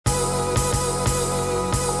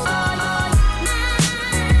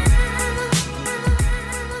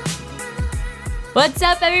What's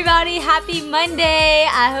up, everybody? Happy Monday.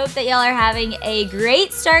 I hope that y'all are having a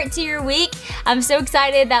great start to your week. I'm so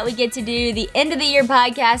excited that we get to do the end of the year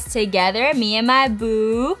podcast together, me and my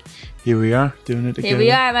boo. Here we are, doing it together. Here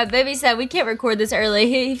we are. My baby said we can't record this early.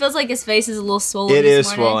 He feels like his face is a little swollen It this is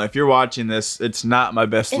morning. swollen. If you're watching this, it's not my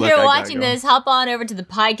best If look. you're watching this, hop on over to the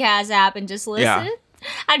podcast app and just listen. Yeah.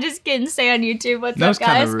 I'm just kidding. Stay on YouTube. What's That up, was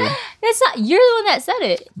kind guys? of rude. That's not. You're the one that said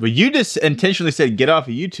it. But you just intentionally said get off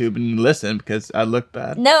of YouTube and listen because I look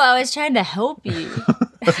bad. No, I was trying to help you.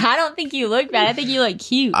 I don't think you look bad. I think you look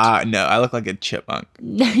cute. No, I look like a chipmunk.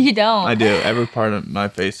 No, you don't. I do. Every part of my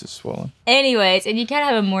face is swollen. Anyways, and you kind of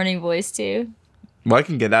have a morning voice too. Well, I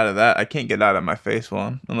can get out of that. I can't get out of my face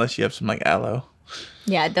swollen unless you have some like aloe.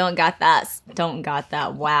 Yeah, don't got that.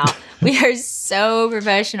 Wow. We are so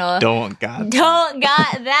professional. Don't got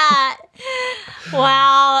that.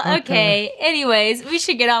 Wow. Okay. Anyways, we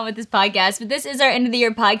should get on with this podcast. But this is our end of the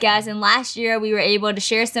year podcast. And last year we were able to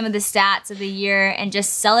share some of the stats of the year and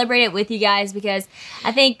just celebrate it with you guys because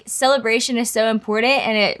I think celebration is so important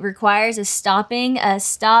and it requires a stop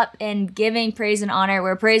and giving praise and honor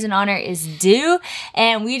where praise and honor is due.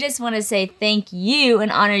 And we just want to say thank you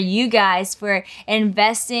and honor you guys for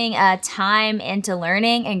investing time into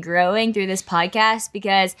learning and growing through this podcast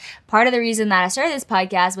because part of the reason that I started this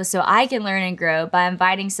podcast was so I can learn and grow by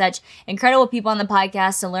inviting such incredible people on the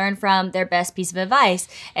podcast to learn from their best piece of advice.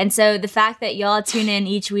 And so the fact that y'all tune in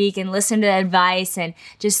each week and listen to the advice and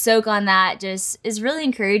just soak on that just is really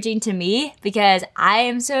encouraging to me because I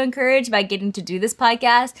am so encouraged by getting to do this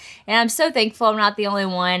podcast. And I'm so thankful I'm not the only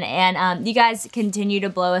one. And you guys continue to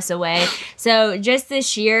blow us away. So just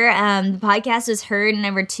this year, the podcast was heard in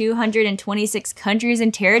over 226 countries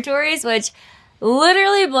and territories, which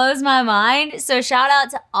literally blows my mind. So shout out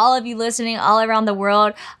to all of you listening all around the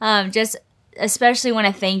world. Just especially want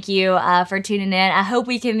to thank you for tuning in. I hope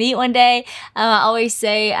we can meet one day. I always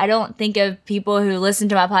say I don't think of people who listen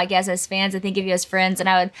to my podcast as fans. I think of you as friends, and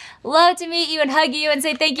I would love to meet you and hug you and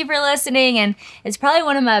say thank you for listening. And it's probably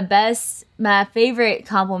one of my favorite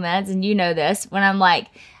compliments, and you know this, when I'm like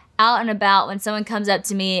out and about, when someone comes up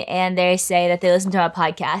to me and they say that they listen to my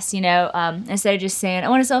podcast, instead of just saying, I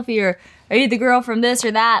want a selfie or are you the girl from this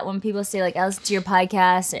or that? When people say like, I listen to your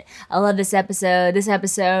podcast, or, I love this episode is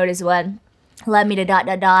what led me to ...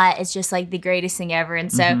 It's just like the greatest thing ever.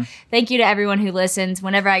 And so thank you to everyone who listens.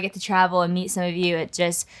 Whenever I get to travel and meet some of you, it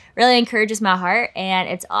just really encourages my heart and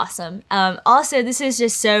it's awesome. Also, this is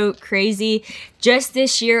just so crazy. Just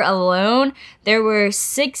this year alone, there were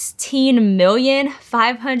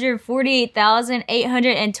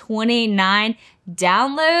 16,548,829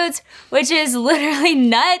 downloads, which is literally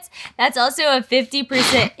nuts. That's also a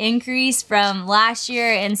 50% increase from last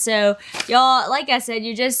year. And so y'all, like I said,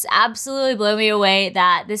 you just absolutely blow me away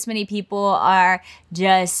that this many people are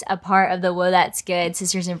just a part of the Whoa That's Good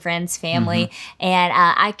Sisters and Friends family. And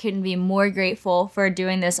I couldn't be more grateful for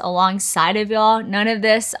doing this alongside of y'all. None of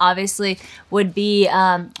this obviously would be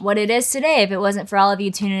what it is today if it wasn't for all of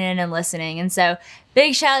you tuning in and listening. And so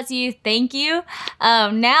big shout out to you. Thank you.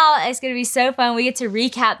 Now it's going to be so fun. We get to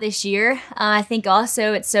recap this year. I think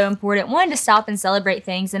also it's so important, one, to stop and celebrate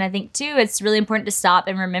things. And I think, two, it's really important to stop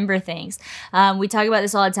and remember things. We talk about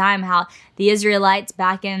this all the time, how the Israelites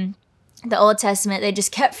back in the Old Testament, they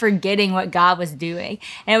just kept forgetting what God was doing.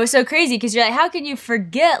 And it was so crazy because you're like, how can you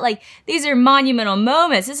forget? Like, these are monumental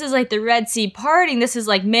moments. This is like the Red Sea parting. This is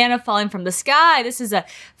like manna falling from the sky. This is a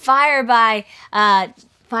fire by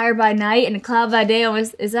night and a cloud by day.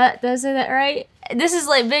 Almost, did I say that right? This is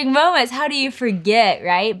like big moments. How do you forget,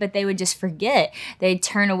 right? But they would just forget. They'd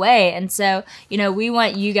turn away. And so, we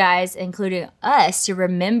want you guys, including us, to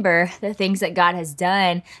remember the things that God has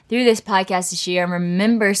done through this podcast this year and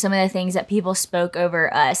remember some of the things that people spoke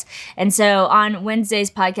over us. And so on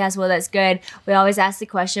Wednesday's podcast, Well, That's Good, we always ask the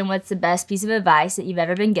question, what's the best piece of advice that you've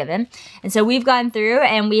ever been given? And so we've gone through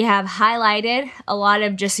and we have highlighted a lot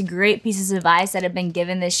of just great pieces of advice that have been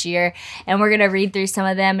given this year. And we're going to read through some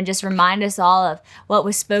of them and just remind us all of what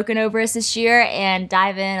was spoken over us this year and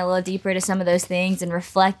dive in a little deeper to some of those things and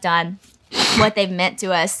reflect on what they've meant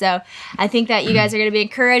to us. So I think that you guys are going to be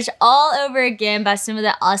encouraged all over again by some of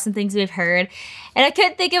the awesome things we've heard. And I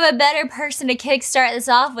couldn't think of a better person to kickstart this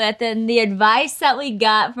off with than the advice that we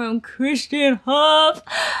got from Christian Huff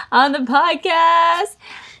on the podcast.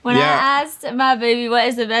 When I asked my baby, what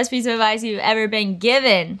is the best piece of advice you've ever been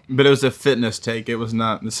given? But it was a fitness take. This is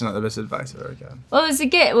not the best advice I've ever gotten. What was it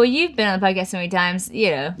good? Well, you've been on the podcast so many times,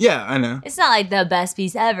 Yeah, I know. It's not like the best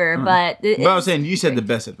piece ever, but I was saying, you said the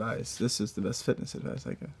best advice. This is the best fitness advice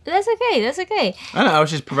I got. That's okay. I know, I was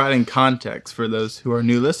just providing context for those who are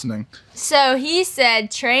new listening. So he said,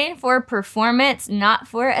 train for performance, not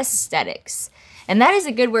for aesthetics. And that is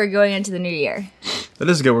a good word going into the new year. That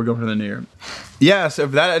is a good word going for the new year. Yeah, so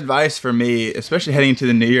that advice for me, especially heading into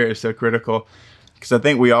the new year, is so critical. Because I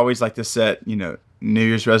think we always like to set, New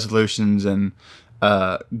Year's resolutions and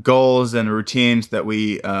goals and routines that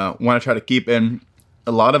we want to try to keep. And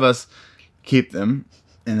a lot of us keep them.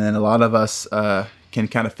 And then a lot of us can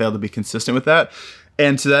kind of fail to be consistent with that.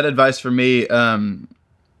 And so that advice for me,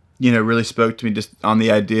 really spoke to me just on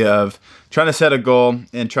the idea of trying to set a goal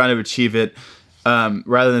and trying to achieve it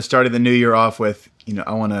rather than starting the new year off with,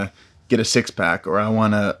 I want to get a six pack or I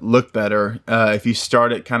want to look better. If you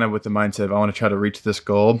start it kind of with the mindset of I want to try to reach this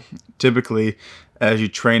goal, typically as you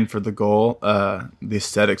train for the goal, the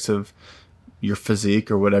aesthetics of your physique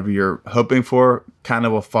or whatever you're hoping for kind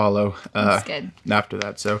of will follow after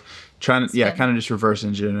that. So kind of just reverse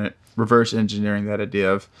engineering that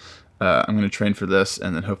idea of I'm going to train for this,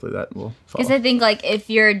 and then hopefully that will follow. Because I think, if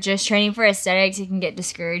you're just training for aesthetics, it can get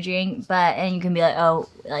discouraging, and you can be like, oh,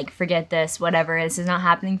 forget this, whatever, this is not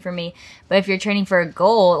happening for me. But if you're training for a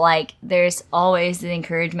goal, there's always the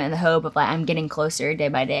encouragement and the hope of, I'm getting closer day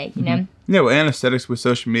by day, you know? Yeah, well, and aesthetics with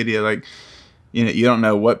social media, you don't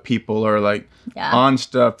know what people are, on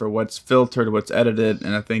stuff or what's filtered or what's edited,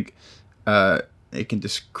 and I think it can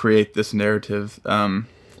just create this narrative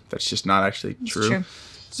that's just not actually true.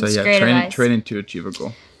 So training to achieve a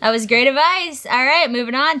goal. That was great advice. All right,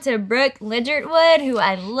 moving on to Brooke Lidgertwood, who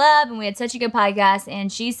I love, and we had such a good podcast, and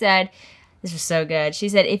she said, this was so good. She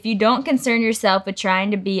said, if you don't concern yourself with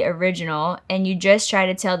trying to be original and you just try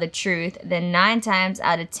to tell the truth, then 9 times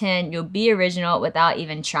out of 10, you'll be original without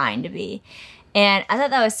even trying to be. And I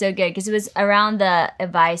thought that was so good because it was around the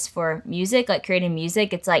advice for music, creating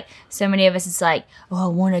music. It's so many of us, it's oh, I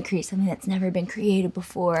want to create something that's never been created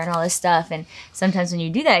before and all this stuff. And sometimes when you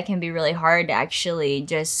do that, it can be really hard to actually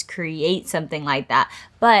just create something like that.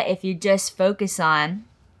 But if you just focus on,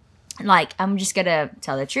 I'm just going to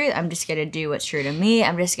tell the truth. I'm just going to do what's true to me.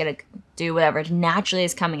 I'm just going to do whatever naturally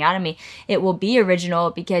is coming out of me. It will be original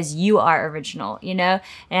because you are original, And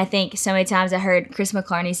I think so many times I heard Chris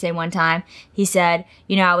McClarney say one time, he said,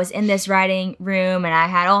 I was in this writing room and I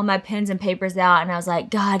had all my pens and papers out and I was like,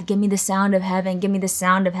 God, give me the sound of heaven. Give me the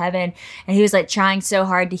sound of heaven. And he was trying so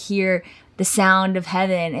hard to hear the sound of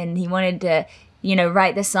heaven. And he wanted to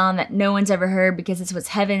write the song that no one's ever heard because it's what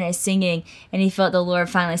heaven is singing. And he felt the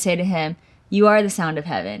Lord finally say to him, you are the sound of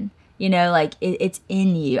heaven. It's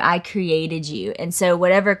in you. I created you. And so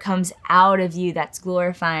whatever comes out of you that's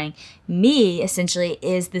glorifying me, essentially,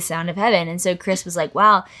 is the sound of heaven. And so Chris was like,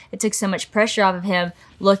 wow, it took so much pressure off of him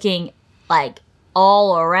looking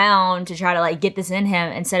all around to try to get this in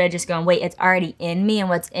him instead of just going, wait, it's already in me, and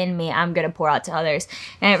what's in me I'm going to pour out to others.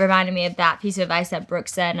 And it reminded me of that piece of advice that Brooke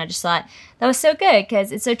said, and I just thought that was so good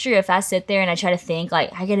because it's so true. If I sit there and I try to think I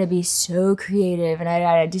got to be so creative and I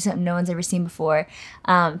got to do something no one's ever seen before,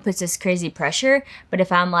 it puts this crazy pressure. But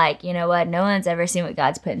if I'm you know what, no one's ever seen what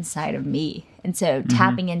God's put inside of me. And so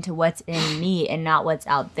tapping into what's in me and not what's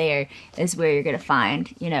out there is where you're going to find,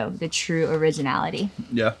 the true originality.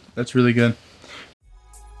 Yeah, that's really good.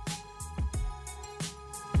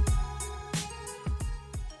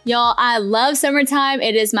 Y'all, I love summertime.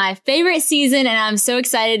 It is my favorite season, and I'm so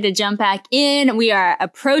excited to jump back in. We are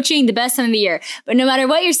approaching the best time of the year. But no matter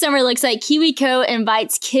what your summer looks like, KiwiCo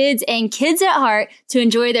invites kids and kids at heart to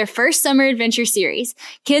enjoy their first summer adventure series.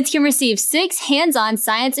 Kids can receive 6 hands-on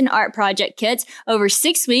science and art project kits over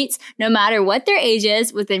 6 weeks, no matter what their age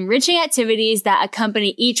is, with enriching activities that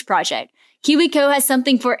accompany each project. KiwiCo has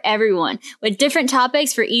something for everyone, with different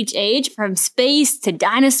topics for each age, from space to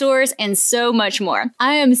dinosaurs and so much more.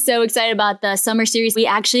 I am so excited about the summer series. We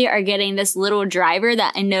actually are getting this little driver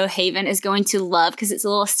that I know Haven is going to love because it's a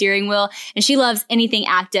little steering wheel and she loves anything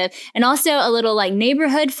active. And also a little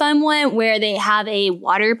neighborhood fun one where they have a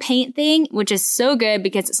water paint thing, which is so good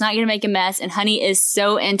because it's not going to make a mess. And Honey is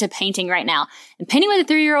so into painting right now. And painting with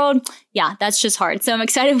a 3-year-old, yeah, that's just hard. So I'm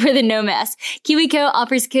excited for the no mess. KiwiCo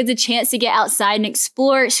offers kids a chance to get outside and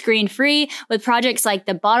explore screen-free with projects like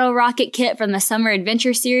the Bottle Rocket Kit from the Summer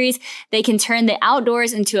Adventure series. They can turn the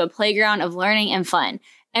outdoors into a playground of learning and fun.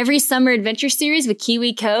 Every summer adventure series with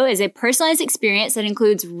KiwiCo is a personalized experience that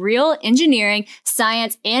includes real engineering,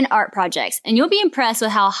 science, and art projects. And you'll be impressed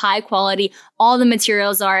with how high quality all the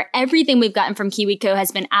materials are. Everything we've gotten from KiwiCo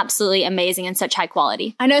has been absolutely amazing and such high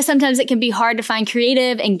quality. I know sometimes it can be hard to find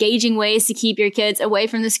creative, engaging ways to keep your kids away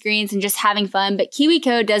from the screens and just having fun, but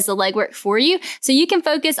KiwiCo does the legwork for you so you can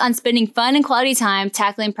focus on spending fun and quality time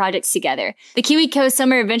tackling projects together. The KiwiCo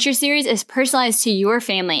Summer Adventure Series is personalized to your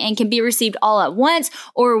family and can be received all at once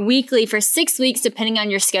or weekly for 6 weeks, depending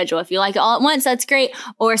on your schedule. If you like it all at once, that's great,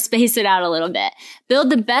 or space it out a little bit.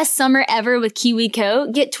 Build the best summer ever with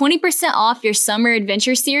KiwiCo. Get 20% off your summer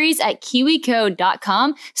adventure series at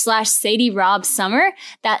kiwico.com/SadieRobSummer.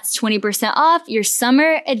 That's 20% off your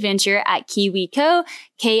summer adventure at KiwiCo,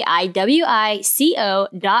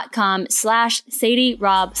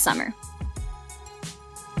 KIWICO.com/SadieRobSummer.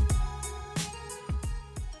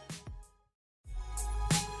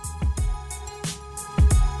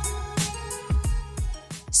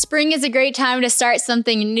 Spring is a great time to start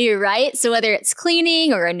something new, right? So whether it's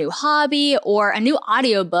cleaning or a new hobby or a new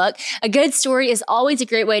audiobook, a good story is always a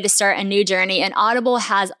great way to start a new journey, and Audible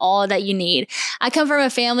has all that you need. I come from a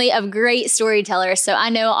family of great storytellers, so I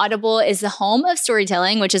know Audible is the home of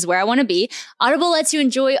storytelling, which is where I want to be. Audible lets you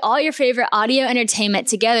enjoy all your favorite audio entertainment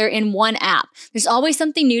together in one app. There's always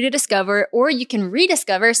something new to discover, or you can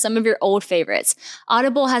rediscover some of your old favorites.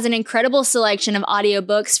 Audible has an incredible selection of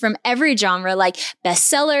audiobooks from every genre, like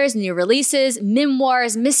bestsellers, new releases,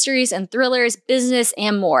 memoirs, mysteries and thrillers, business,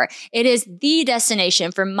 and more. It is the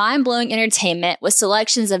destination for mind-blowing entertainment with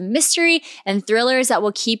selections of mystery and thrillers that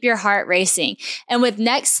will keep your heart racing. And with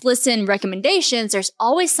Next Listen recommendations, there's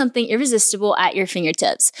always something irresistible at your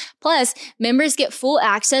fingertips. Plus, members get full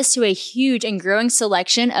access to a huge and growing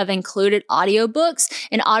selection of included audiobooks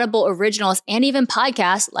and Audible originals and even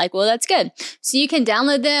podcasts like Well, That's Good. So you can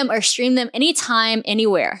download them or stream them anytime,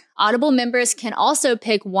 anywhere. Audible members can also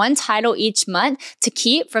pick one title each month to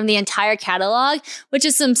keep from the entire catalog, which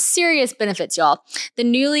is some serious benefits, y'all. The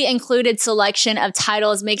newly included selection of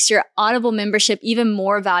titles makes your Audible membership even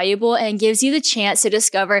more valuable and gives you the chance to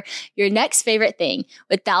discover your next favorite thing.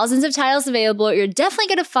 With thousands of titles available, you're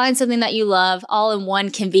definitely going to find something that you love all in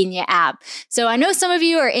one convenient app. So I know some of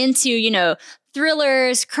you are into,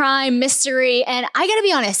 thrillers, crime, mystery, and I gotta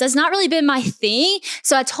be honest, that's not really been my thing.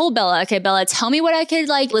 So I told Bella, okay, Bella, tell me what I could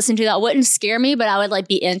listen to that wouldn't scare me, but I would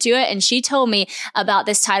be into it. And she told me about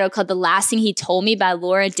this title called The Last Thing He Told Me by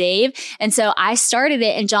Laura Dave. And so I started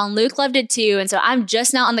it, and John Luke loved it too. And so I'm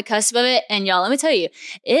just now on the cusp of it. And y'all, let me tell you,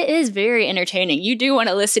 it is very entertaining. You do want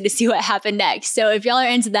to listen to see what happened next. So if y'all are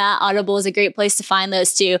into that, Audible is a great place to find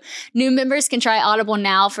those too. New members can try Audible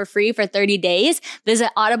now for free for 30 days.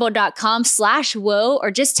 Visit audible.com/WOA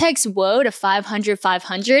or just text WOA to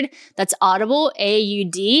 500-500. That's Audible,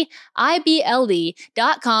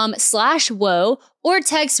 AUDIBLE.com/WOA or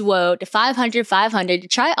text WOA to 500-500 to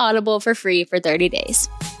try Audible for free for 30 days.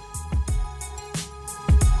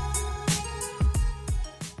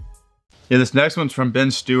 Yeah, this next one's from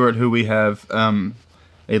Ben Stewart, who we have a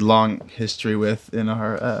long history with in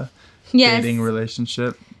our dating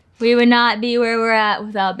relationship. We would not be where we're at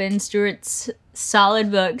without Ben Stewart's solid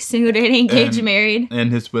book, Single, Dating, Engaged, Married. And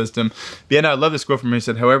his wisdom. But yeah, no, I love this quote from him. He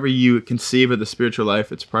said, however you conceive of the spiritual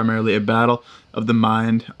life, it's primarily a battle of the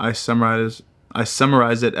mind. I summarize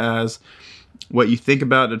it as what you think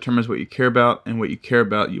about determines what you care about, and what you care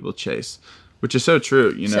about you will chase. Which is so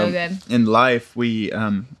true, So good. In life, we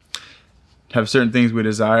have certain things we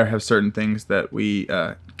desire, have certain things that we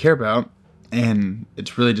care about. And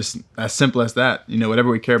it's really just as simple as that. Whatever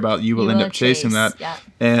we care about, you will end up chasing that. Yeah.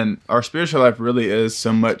 And our spiritual life really is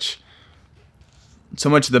so much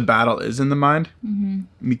of the battle is in the mind. Mm-hmm.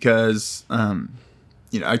 Because, I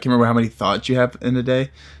can't remember how many thoughts you have in a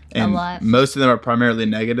day. And a lot. Most of them are primarily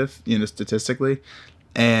negative, statistically.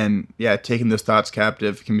 And yeah, taking those thoughts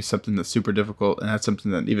captive can be something that's super difficult. And that's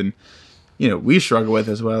something that even, we struggle with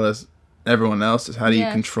as well as everyone else, is how do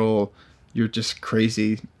you control your just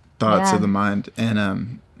crazy thoughts of the mind. And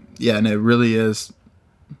and it really is,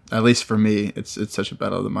 at least for me, it's such a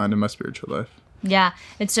battle of the mind in my spiritual life. Yeah,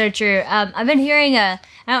 it's so true. I've been hearing I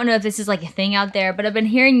don't know if this is a thing out there, but I've been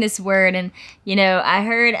hearing this word, and I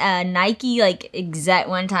heard a Nike exec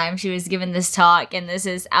one time. She was giving this talk, and this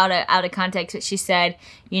is out of context, but she said,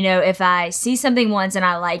 if I see something once and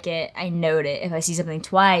I like it, I note it. If I see something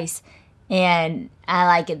twice and I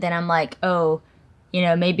like it, then I'm like, oh,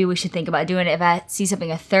 maybe we should think about doing it. If I see something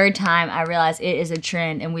a third time, I realize it is a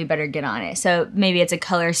trend and we better get on it. So maybe it's a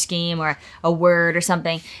color scheme or a word or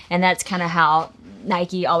something. And that's kind of how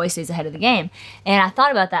Nike always stays ahead of the game. And I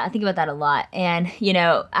thought about that. I think about that a lot. And,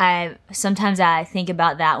 sometimes I think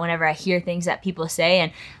about that whenever I hear things that people say.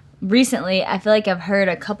 And recently, I feel like I've heard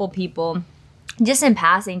a couple people just in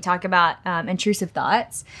passing talk about intrusive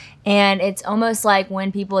thoughts. And it's almost like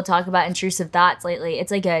when people talk about intrusive thoughts lately,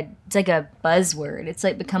 it's like a buzzword. It's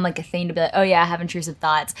become a thing to be like, oh yeah, I have intrusive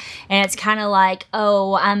thoughts. And it's kind of like,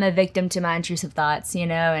 oh, I'm a victim to my intrusive thoughts,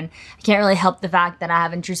 and I can't really help the fact that I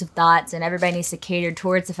have intrusive thoughts, and everybody needs to cater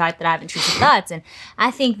towards the fact that I have intrusive thoughts. And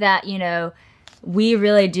I think that, we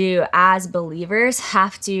really do, as believers,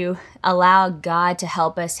 have to allow God to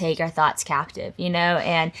help us take our thoughts captive, you know?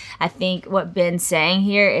 And I think what Ben's saying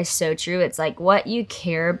here is so true. It's like what you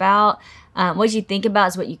care about, what you think about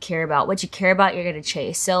is what you care about. What you care about, you're going to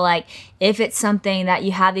chase. So like if it's something that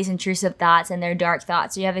you have these intrusive thoughts and they're dark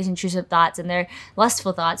thoughts, you have these intrusive thoughts and they're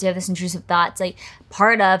lustful thoughts, you have this intrusive thoughts, like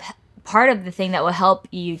part of the thing that will help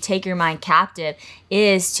you take your mind captive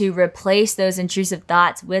is to replace those intrusive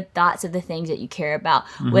thoughts with thoughts of the things that you care about,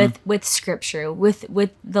 with scripture, with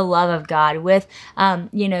the love of God, with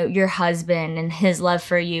your husband and his love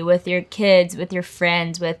for you, with your kids, with your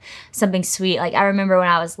friends, with something sweet. Like I remember when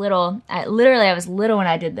I was little, I was little when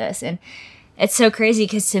I did this, and it's so crazy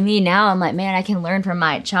because to me now I'm like, man, I can learn from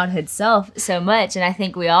my childhood self so much, and I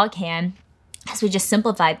think we all can. As we just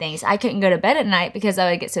simplified things. I couldn't go to bed at night because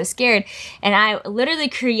I would get so scared. And I literally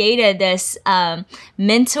created this it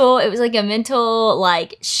was like a mental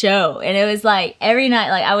like show. And it was like every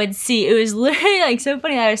night, like I would see, it was literally like so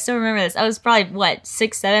funny that I still remember this. I was probably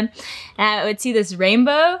 6, 7. And I would see this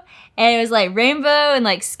rainbow. And it was like rainbow and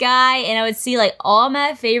like sky, and I would see like all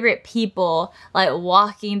my favorite people like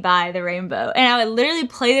walking by the rainbow. And I would literally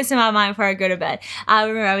play this in my mind before I go to bed. I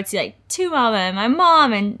remember I would see like two mama and my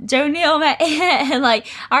mom and Joe Neal, my aunt, and like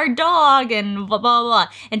our dog and blah, blah, blah,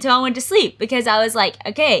 until I went to sleep, because I was like,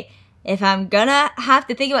 okay, if I'm gonna have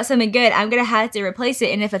to think about something good, I'm gonna have to replace it.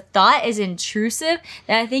 And if a thought is intrusive,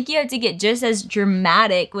 then I think you have to get just as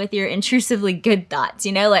dramatic with your intrusively good thoughts.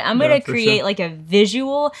 You know, like I'm gonna create like a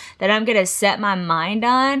visual that I'm gonna set my mind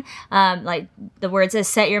on. Like the word says,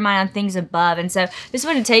 set your mind on things above. And so just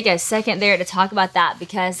want to take a second there to talk about that,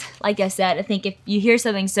 because like I said, I think if you hear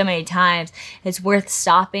something so many times, it's worth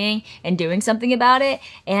stopping and doing something about it.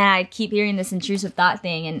 And I keep hearing this intrusive thought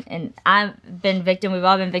thing, and we've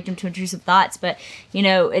all been victim to intrusive thoughts, but you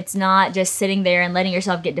know, it's not just sitting there and letting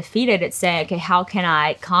yourself get defeated. It's saying, okay, how can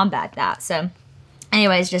I combat that? So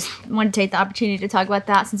anyways, just wanted to take the opportunity to talk about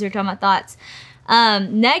that since we were talking about thoughts.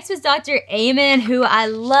 Next was Dr. Amen, who I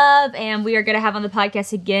love, and we are going to have on the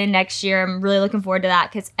podcast again next year. I'm really looking forward to that,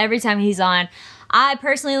 because every time he's on, I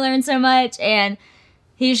personally learn so much, and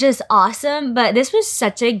he's just awesome. But this was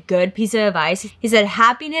such a good piece of advice. He said,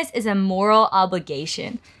 happiness is a moral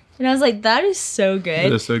obligation. And I was like, that is so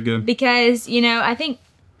good. That is so good. Because, you know, I think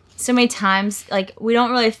so many times, like, we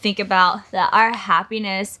don't really think about that our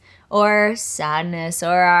happiness or sadness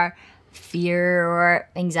or our fear or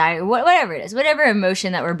anxiety, whatever it is, whatever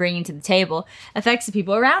emotion that we're bringing to the table affects the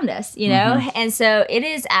people around us, you know? And so it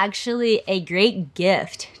is actually a great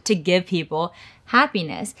gift to give people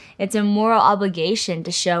happiness. It's a moral obligation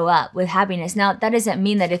to show up with happiness. Now, that doesn't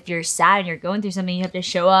mean that if you're sad and you're going through something, you have to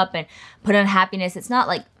show up and put on happiness. It's not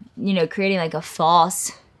like, you know, creating like a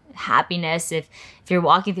false happiness. If you're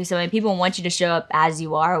walking through something, people want you to show up as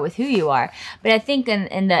you are with who you are. But I think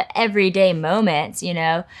in the everyday moments, you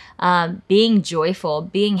know, being joyful,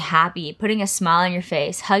 being happy, putting a smile on your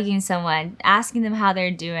face, hugging someone, asking them how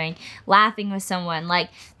they're doing, laughing with someone, like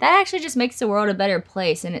that actually just makes the world a better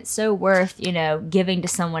place. And it's so worth, you know, giving to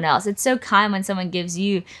someone else. It's so kind when someone gives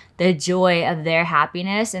you the joy of their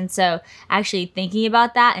happiness. And so actually thinking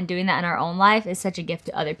about that and doing that in our own life is such a gift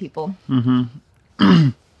to other people.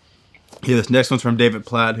 Yeah, this next one's from David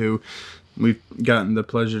Platt, who we've gotten the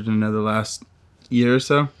pleasure to know the last year or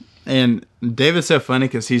so. And David's so funny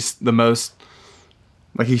because he's the most,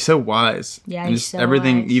 like, he's so wise. Yeah, and he's so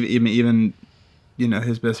everything, wise. Even, you know,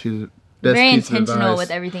 his best piece of Very piece of intentional advice.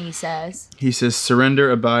 with everything he says. He says,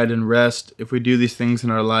 surrender, abide, and rest. If we do these things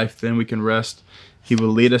in our life, then we can rest. He will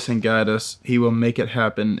lead us and guide us. He will make it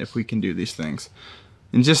happen if we can do these things.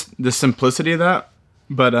 And just the simplicity of that,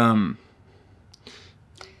 but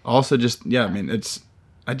also just, yeah, I mean,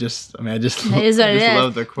 I just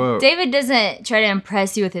love the quote. David doesn't try to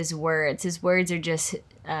impress you with his words. His words are just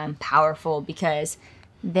powerful because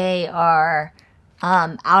they are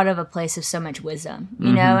out of a place of so much wisdom,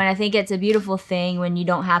 you know? And I think it's a beautiful thing when you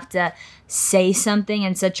don't have to say something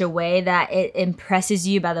in such a way that it impresses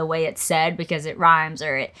you by the way it's said because it rhymes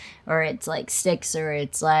or it's like sticks or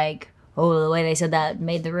it's like, oh, the way they said that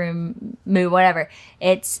made the room move, whatever.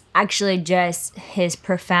 It's actually just his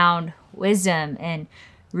profound wisdom and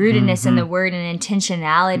rootedness in the word and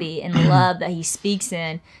intentionality and love that he speaks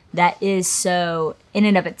in that is so, in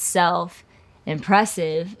and of itself,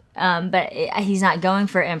 impressive. But he's not going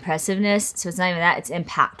for impressiveness, so it's not even that, it's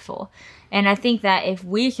impactful. And I think that if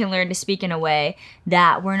we can learn to speak in a way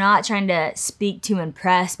that we're not trying to speak to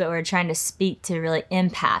impress, but we're trying to speak to really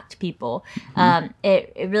impact people,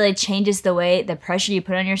 it really changes the pressure you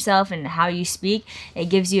put on yourself and how you speak. It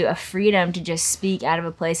gives you a freedom to just speak out of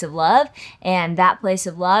a place of love. And that place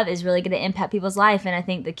of love is really going to impact people's life. And I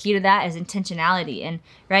think the key to that is intentionality. And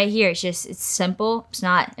right here, it's simple. It's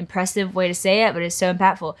not impressive way to say it, but it's so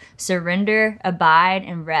impactful. Surrender, abide,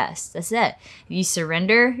 and rest. That's it. If you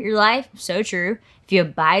surrender your life, so true. If you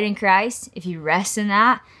abide in Christ, if you rest in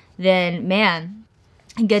that, then man,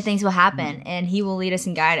 good things will happen, and He will lead us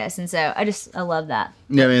and guide us. And so I love that.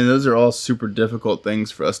 Yeah, I mean, those are all super difficult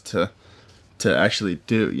things for us to actually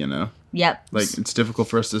do, you know? Yep. Like, it's difficult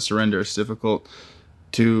for us to surrender. It's difficult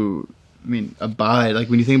to, abide. Like,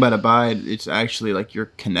 when you think about abide, it's actually like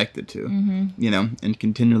you're connected to, you know, and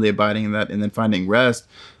continually abiding in that, and then finding rest.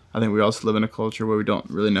 I think we also live in a culture where we don't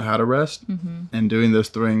really know how to rest, and doing those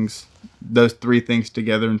three things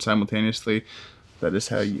together and simultaneously, that is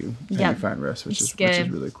how you find rest, which is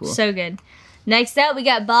really cool. So good. Next up, we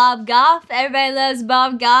got Bob Goff. Everybody loves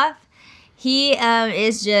Bob Goff. He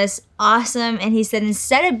is just awesome, and he said,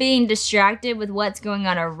 instead of being distracted with what's going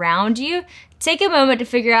on around you, take a moment to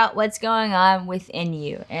figure out what's going on within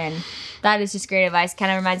you. And that is just great advice.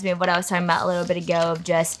 Kind of reminds me of what I was talking about a little bit ago, of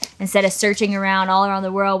just instead of searching around all around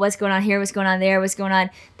the world, what's going on here, what's going on there, what's going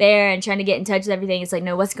on there, and trying to get in touch with everything. It's like,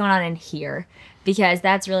 no, what's going on in here? Because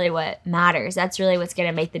that's really what matters. That's really what's going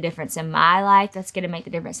to make the difference in my life. That's going to make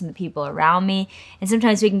the difference in the people around me. And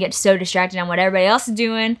sometimes we can get so distracted on what everybody else is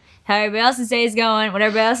doing, how everybody else's day is going, what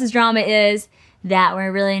everybody else's drama is, that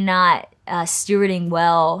we're really not stewarding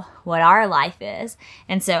well what our life is.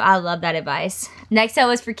 And so I love that advice. Next up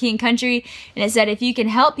was for King Country, and it said, if you can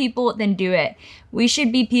help people, then do it. We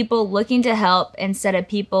should be people looking to help instead of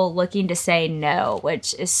people looking to say no,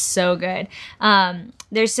 which is so good.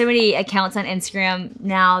 There's so many accounts on Instagram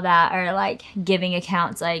now that are like giving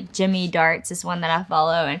accounts. Like Jimmy Darts is one that I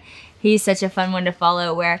follow, and he's such a fun one to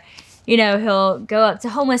follow, where you know, he'll go up to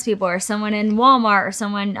homeless people or someone in Walmart or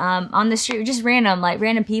someone on the street, just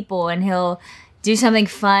random people, and he'll do something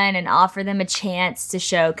fun and offer them a chance to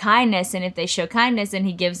show kindness. And if they show kindness, then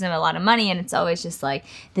he gives them a lot of money. And it's always just like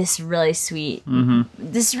this really sweet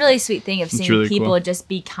thing of seeing people just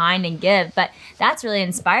be kind and give. But that's really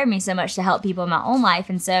inspired me so much to help people in my own life.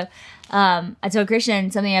 And so I told Christian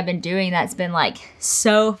something I've been doing that's been like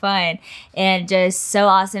so fun and just so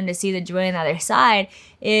awesome to see the joy on the other side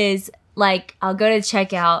is like, I'll go to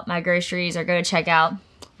check out my groceries or go to check out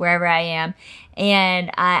wherever I am, and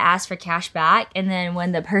I ask for cash back. And then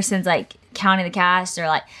when the person's like counting the cash, they're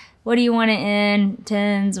like, what do you want it in?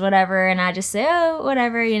 10s, whatever. And I just say, oh,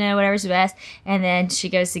 whatever, you know, whatever's the best. And then she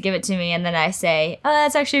goes to give it to me. And then I say, oh,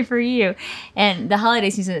 that's actually for you. And the holiday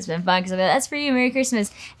season has been fun because I'm like, that's for you. Merry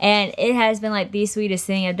Christmas. And it has been like the sweetest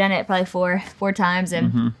thing. I've done it probably four times.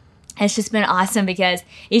 And it's just been awesome because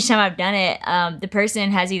each time I've done it, the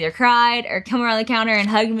person has either cried or come around the counter and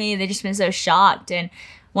hugged me. They've just been so shocked. And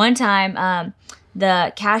one time,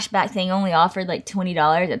 the cashback thing only offered like $20.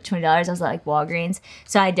 At $20, I was like Walgreens.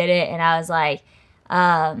 So I did it, and I was like,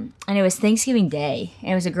 and it was Thanksgiving Day,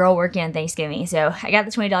 and it was a girl working on Thanksgiving. So I got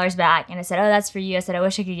the $20 back, and I said, oh, that's for you. I said, I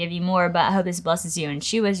wish I could give you more, but I hope this blesses you. And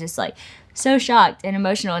she was just like so shocked and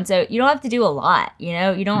emotional. And so you don't have to do a lot, you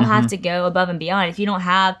know, you don't have to go above and beyond. If you don't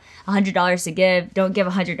have $100 to give, don't give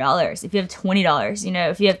 $100. If you have $20, you know,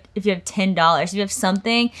 if you have $10, if you have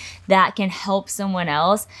something that can help someone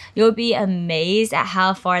else, you'll be amazed at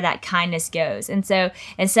how far that kindness goes. And so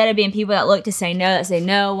instead of being people that look to say no, that say,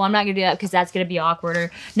 no, well, I'm not gonna do that because that's gonna be awkward,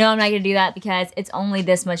 or no, I'm not gonna do that because it's only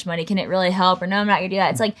this much money, can it really help, or no, I'm not gonna do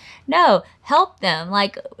that. It's like, no, help them,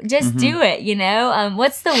 like just do it, you know.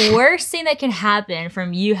 What's the worst thing that can happen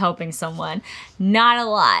from you helping someone? Not a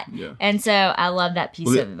lot. Yeah. And so I love that piece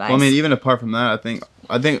of advice. Well, I mean, even apart from that,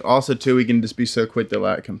 I think also too, we can just be so quick to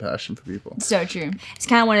lack compassion for people. So true. It's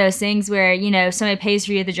kind of one of those things where, you know, if somebody pays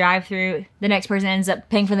for you at the drive-thru, the next person ends up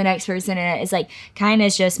paying for the next person, and it's like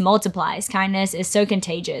kindness just multiplies. Kindness is so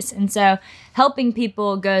contagious. And so helping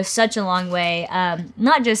people goes such a long way,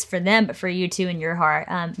 not just for them, but for you too in your heart.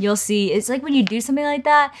 You'll see, it's like when you do something like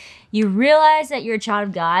that, you realize that you're a child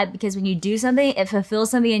of God, because when you do something, it fulfills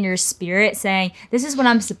something in your spirit saying, this is what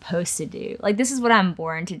I'm supposed to do. Like, this is what I'm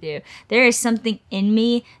born to do. There is something in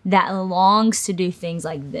me that longs to do things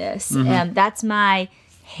like this. That's my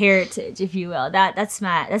heritage, if you will. That's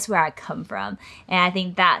where I come from. And I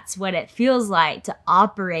think that's what it feels like to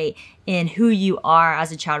operate in who you are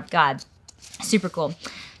as a child of God. Super cool.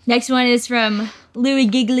 Next one is from Louis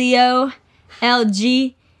Giglio,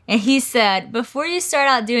 LG. And he said, before you start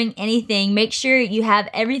out doing anything, make sure you have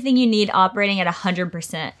everything you need operating at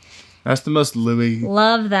 100%. That's the most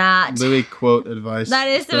Love that. Louis quote advice. That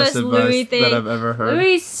is the most Louis thing that I've ever heard.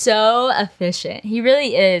 Louis is so efficient. He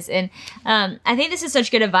really is. And I think this is such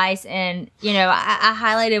good advice. And, I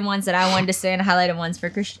highlighted ones that I wanted to say and I highlighted ones for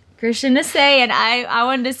Christian to say. And I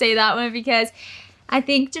wanted to say that one because I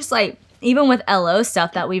think just like, even with LO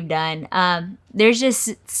stuff that we've done, there's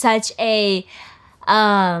just such a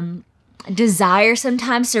desire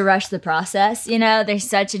sometimes to rush the process. There's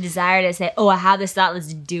such a desire to say, oh, I have this thought,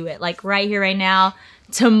 let's do it. Like right here, right now,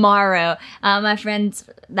 tomorrow. My friends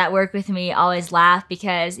that work with me always laugh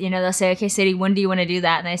because, they'll say, okay, Sadie, when do you want to do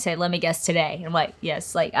that? And I say, let me guess, today. And I'm like,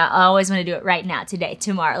 yes, like I always want to do it right now, today,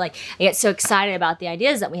 tomorrow. Like I get so excited about the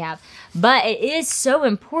ideas that we have. But it is so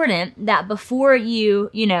important that before you,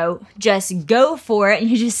 just go for it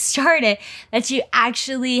and you just start it, that you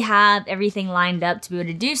actually have everything lined up to be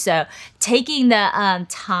able to do so. Taking the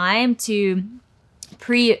time to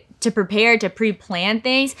prepare, to pre-plan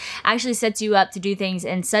things actually sets you up to do things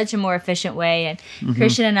in such a more efficient way. And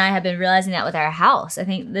Christian and I have been realizing that with our house. I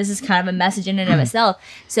think this is kind of a message in and of itself.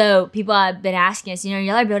 So people have been asking us,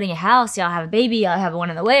 y'all are building a house, y'all have a baby, y'all have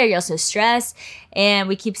one on the way, are y'all so stressed? And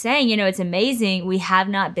we keep saying, it's amazing. We have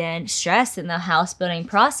not been stressed in the house building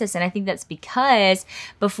process. And I think that's because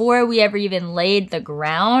before we ever even laid the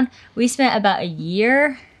ground, we spent about a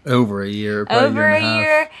year. Over a year.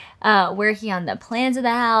 Working on the plans of the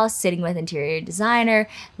house, sitting with interior designer,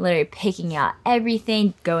 literally picking out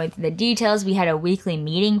everything, going through the details. We had a weekly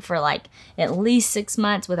meeting for like at least 6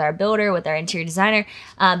 months with our builder, with our interior designer,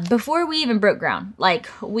 before we even broke ground. Like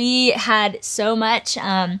we had so much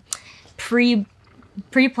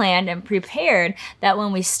pre-planned and prepared that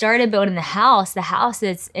when we started building the house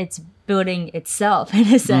it's building itself in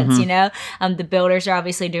a sense. The builders are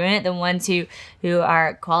obviously doing it, the ones who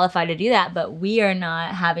are qualified to do that, but we are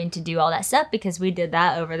not having to do all that stuff because we did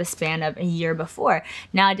that over the span of a year before.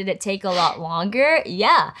 Now, did it take a lot longer?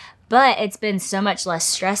 Yeah. But it's been so much less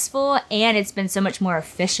stressful and it's been so much more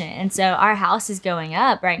efficient. And so our house is going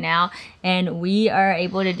up right now and we are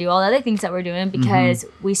able to do all the other things that we're doing because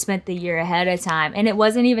we spent the year ahead of time. And it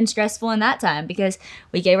wasn't even stressful in that time because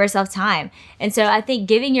we gave ourselves time. And so I think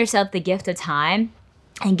giving yourself the gift of time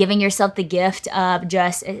and giving yourself the gift of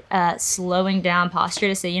just slowing down posture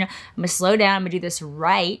to say, I'm going to slow down, I'm going to do this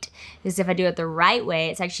right. Because if I do it the right way,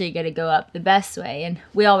 it's actually going to go up the best way. And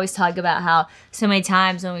we always talk about how so many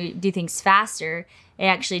times when we do things faster, it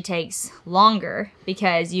actually takes longer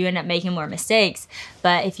because you end up making more mistakes.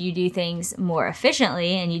 But if you do things more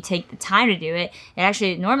efficiently and you take the time to do it, it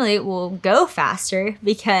actually normally will go faster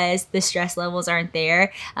because the stress levels aren't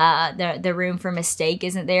there. The room for mistake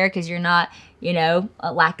isn't there because you're not,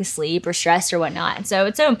 a lack of sleep or stress or whatnot. And so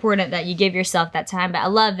it's so important that you give yourself that time. But I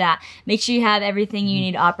love that. Make sure you have everything you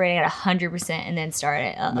need operating at 100% and then start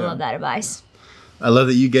it. I love that advice. I love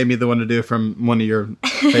that you gave me the one to do from one of your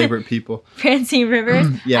favorite people. Francine Rivers.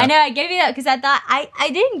 Yeah. I know, I gave you that because I thought I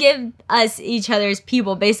didn't give us each other's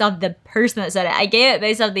people based off the person that said it. I gave it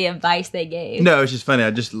based off the advice they gave. No, it's just funny.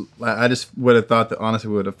 I just would have thought that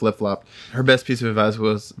honestly we would have flip-flopped. Her best piece of advice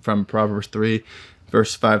was from Proverbs 3,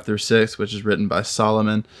 verse 5 through 6, which is written by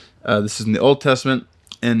Solomon. This is in the Old Testament.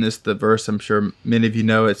 And it's the verse I'm sure many of you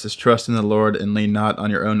know. It says, trust in the Lord and lean not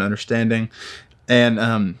on your own understanding.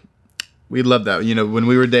 And we love that. When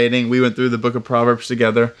we were dating, we went through the book of Proverbs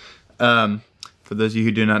together. For those of you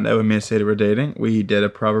who do not know, when me and Sadie were dating, we did a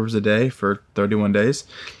Proverbs a day for 31 days.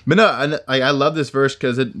 But no, I love this verse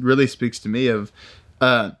because it really speaks to me of,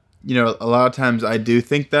 a lot of times I do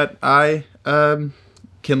think that I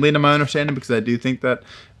can lean on my understanding because I do think that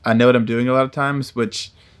I know what I'm doing a lot of times,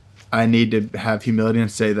 which I need to have humility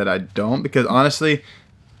and say that I don't, because honestly,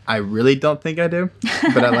 I really don't think I do,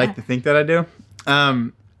 but I like to think that I do.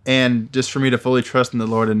 And just for me to fully trust in the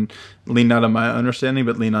Lord and lean not on my understanding,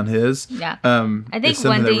 but lean on His. Yeah. I think it's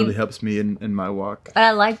something that really helps me in my walk. What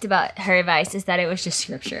I liked about her advice is that it was just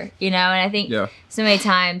scripture, and I think so many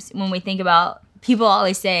times when we think about, people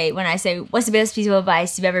always say, when I say, what's the best piece of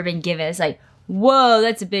advice you've ever been given? It's like, whoa,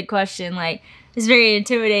 that's a big question. Like, it's very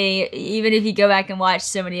intimidating. Even if you go back and watch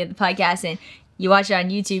so many of the podcasts and you watch it on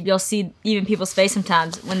YouTube, you'll see even people's face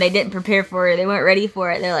sometimes when they didn't prepare for it, they weren't ready for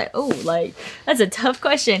it. They're like, oh, like, that's a tough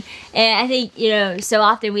question. And I think, so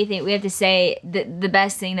often we think we have to say the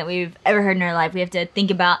best thing that we've ever heard in our life. We have to think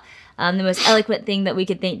about the most eloquent thing that we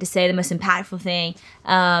could think to say, the most impactful thing,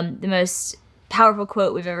 the most powerful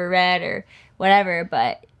quote we've ever read or whatever.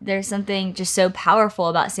 But there's something just so powerful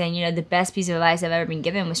about saying, the best piece of advice I've ever been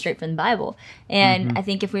given was straight from the Bible. And I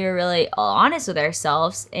think if we were really honest with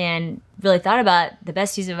ourselves and really thought about it, the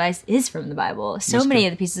best piece of advice is from the Bible. So That's many good.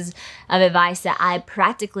 of the pieces of advice that I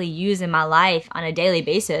practically use in my life on a daily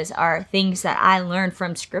basis are things that I learned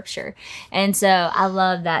from Scripture. And so I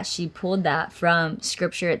love that she pulled that from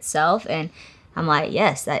Scripture itself. And I'm like,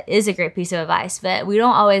 yes, that is a great piece of advice. But we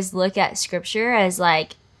don't always look at Scripture as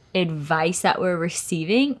like advice that we're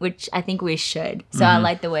receiving, which I think we should. So I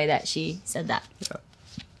like the way that she said that.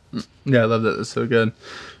 Yeah, I love that. That's so good.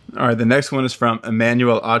 All right, the next one is from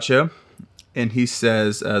Emmanuel Acho, and he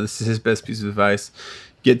says, this is his best piece of advice.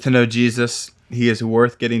 Get to know Jesus. He is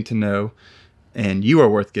worth getting to know, and you are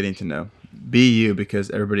worth getting to know. Be you,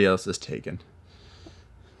 because everybody else is taken.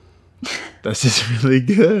 That's just really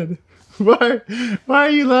good. Why are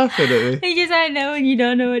you laughing at me? Because I know and you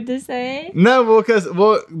don't know what to say. No, because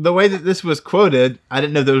the way that this was quoted, I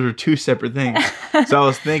didn't know those were two separate things. So I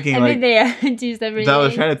was thinking, I like, think they are two separate I was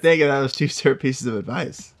things. trying to think, and that was two separate pieces of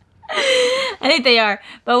advice. I think they are.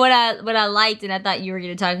 But what I liked and I thought you were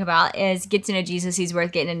going to talk about is get to know Jesus. He's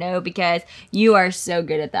worth getting to know because you are so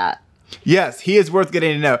good at that. Yes, he is worth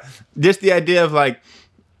getting to know. Just the idea of like,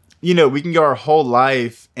 we can go our whole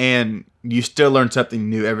life and you still learn something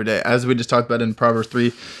new every day. As we just talked about in Proverbs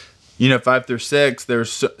 3, 5 through 6,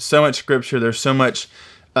 there's so much scripture. There's so much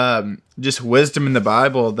just wisdom in the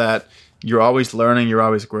Bible that you're always learning. You're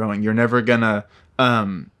always growing. You're never going to,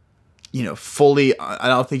 fully, I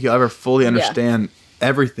don't think you'll ever fully understand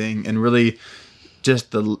everything, and really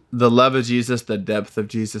just the love of Jesus, the depth of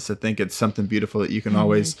Jesus. I think it's something beautiful that you can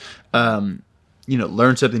always, learn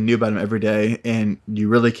something new about him every day, and you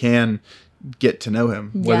really can get to know him,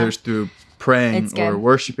 whether it's through praying or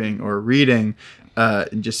worshiping or reading,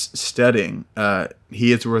 and just studying.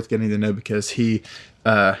 He is worth getting to know because he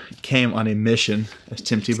came on a mission, as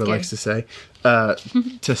Tim Tebow likes to say,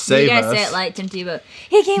 to save us. You gotta say it like Tim Tebow.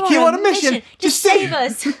 He came on a mission to save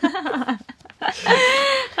us. I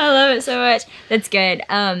love it so much. That's good.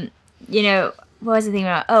 What was the thing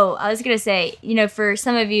about? Oh, I was going to say, for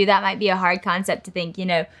some of you, that might be a hard concept to think,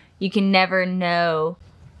 you can never know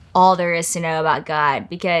all there is to know about God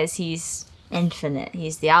because he's infinite.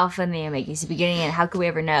 He's the Alpha and the Omega. He's the beginning and how could we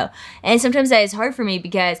ever know? And sometimes that is hard for me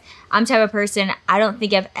because I'm the type of person, I don't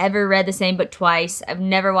think I've ever read the same book twice. I've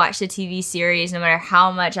never watched a TV series, no matter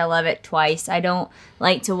how much I love it, twice. I don't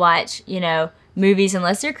like to watch, movies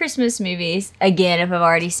unless they're Christmas movies, again, if I've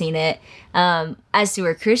already seen it. As to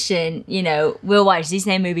a Christian, we'll watch the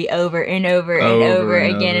same movie over and over and over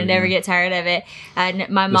again and never get tired of it. And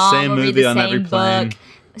my mom will read the same book.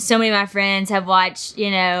 So many of my friends have watched,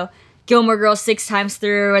 Gilmore Girls 6 times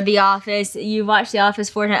through, or The Office. You watch The Office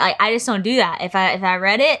 4 times. Like, I just don't do that. If I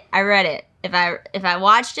read it, I read it. If I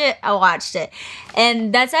watched it, I watched it.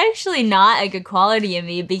 And that's actually not a good quality in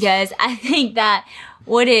me because I think that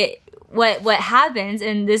what happens,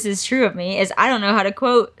 and this is true of me, is I don't know how to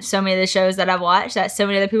quote so many of the shows that I've watched that so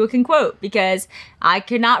many other people can quote because I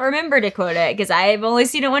could not remember to quote it because I've only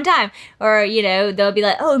seen it one time. Or, they'll be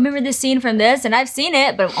like, oh, remember this scene from this? And I've seen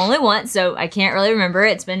it, but only once, so I can't really remember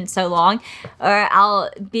it. It's been so long. Or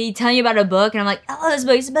I'll be telling you about a book, and I'm like, oh, this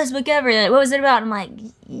book is the best book ever. And like, what was it about? And I'm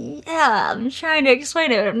like, yeah, I'm trying to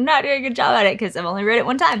explain it, but I'm not doing a good job at it because I've only read it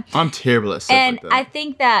one time. I'm terrible at stuff and like that. I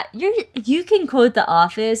think that you can quote The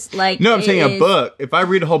Office like no, I'm saying a book. If I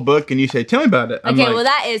read a whole book and you say, tell me about it. Well,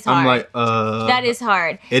 that is hard. I'm like, that is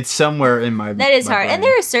hard. It's somewhere in my That is hard. brain. And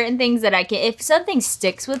there are certain things that I can, if something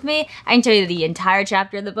sticks with me, I can tell you the entire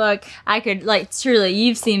chapter of the book. I could, truly,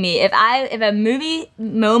 you've seen me. If a movie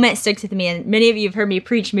moment sticks with me, and many of you have heard me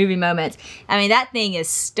preach movie moments, that thing is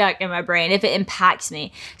stuck in my brain if it impacts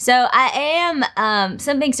me. So I am,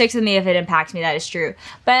 something sticks with me if it impacts me, that is true.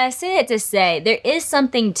 But I say it to say, there is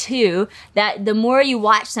something too, that the more you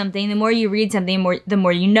watch something, the more you read something, the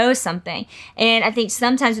more you know something. And I think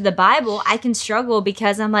sometimes with the Bible, I can struggle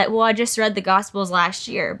because I'm like, well, I just read the Gospels last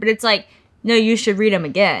year. But it's like, no, you should read them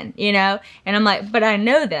again, And I'm like, but I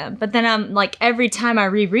know them. But then I'm like, every time I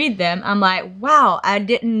reread them, I'm like, wow, I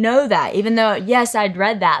didn't know that. Even though, yes, I'd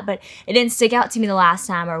read that, but it didn't stick out to me the last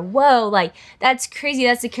time. Or, whoa, that's crazy.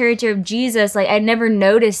 That's the character of Jesus. I'd never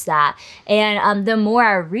noticed that. And the more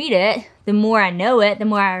I read it, the more I know it, the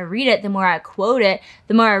more I read it, the more I quote it,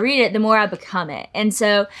 the more I read it, the more I become it. And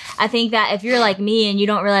so I think that if you're like me and you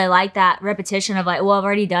don't really like that repetition of well, I've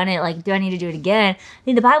already done it, do I need to do it again? I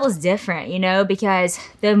think the Bible's different, because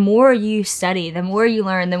the more you study, the more you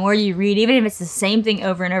learn, the more you read, even if it's the same thing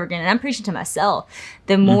over and over again, and I'm preaching to myself,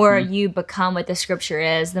 the more you become what the scripture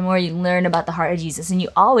is, the more you learn about the heart of Jesus, and you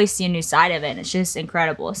always see a new side of it, and it's just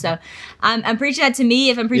incredible. So I'm preaching that to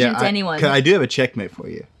me if I'm preaching to anyone. I do have a checkmate for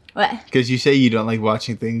you. What? Because you say you don't like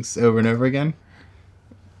watching things over and over again.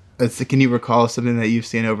 Can you recall something that you've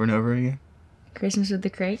seen over and over again? Christmas with the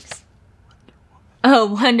Crakes. Oh,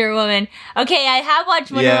 Wonder Woman. Okay, I have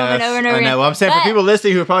watched Wonder Woman over and over I know. again. Well, I'm saying for people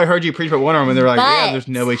listening who have probably heard you preach about Wonder Woman, they're like, yeah, there's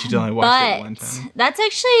no way she's only watched it one time. That's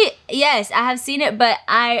actually, yes, I have seen it, but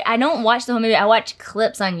I don't watch the whole movie. I watch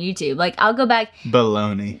clips on YouTube. Like, I'll go back.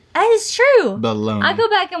 Baloney. That is true. Baloney. I go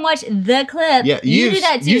back and watch the clip. Yeah, you do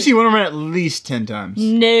that too. You've seen Wonder Woman at least 10 times.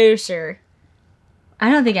 No, sir.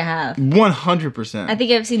 I don't think I have. 100%. I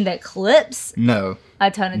think I've seen the clips No.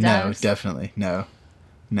 a ton of times. No, definitely. No.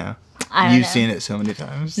 You've seen it so many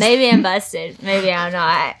times. Maybe I'm busted. Maybe I'm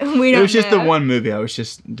not. We don't know. It was just the one movie. I was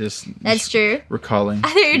just That's true. recalling. I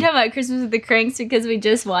thought you were talking about Christmas with the Cranks because we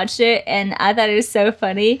just watched it and I thought it was so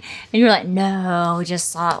funny. And you were like, no, we just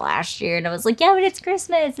saw it last year. And I was like, yeah, but it's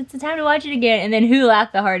Christmas. It's the time to watch it again. And then who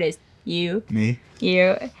laughed the hardest? You. Me?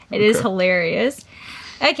 You. It is hilarious.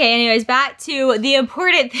 Okay, anyways, back to the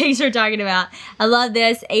important things we're talking about. I love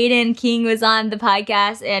this. Aiden King was on the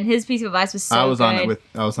podcast, and his piece of advice was so good.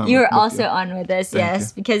 You were also on with us,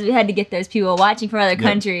 yes, because we had to get those people watching from other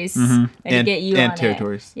countries and to get you on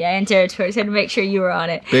territories. Yeah, and territories. Had to make sure you were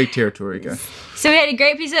on it. Big territory guy. So we had a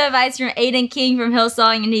great piece of advice from Aiden King from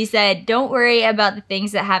Hillsong, and he said, don't worry about the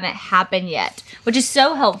things that haven't happened yet, which is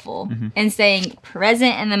so helpful in staying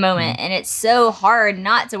present in the moment. And it's so hard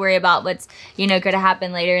not to worry about what's, going to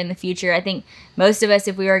happen later in the future. I think most of us,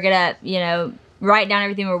 if we were going to, write down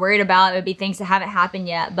everything we're worried about, it would be things that haven't happened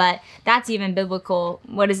yet. But that's even biblical.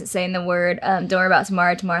 What does it say in the word? Don't worry about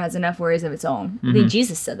tomorrow. Tomorrow has enough worries of its own. I think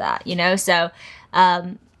Jesus said that, So,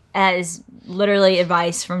 as literally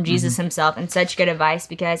advice from Jesus himself, and such good advice,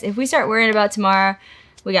 because if we start worrying about tomorrow,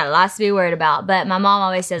 we got lots to be worried about. But my mom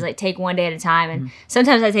always says, like, take one day at a time. And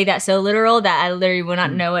sometimes I take that so literal that I literally will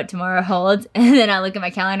not know what tomorrow holds. And then I look at my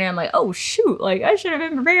calendar and I'm like, oh, shoot, like, I should have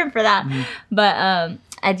been preparing for that. But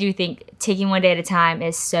I do think taking one day at a time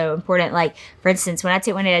is so important. Like, for instance, when I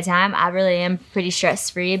take one day at a time, I really am pretty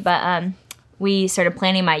stress-free. But we started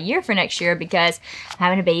planning my year for next year because I'm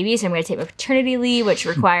having a baby, so I'm going to take my paternity leave, which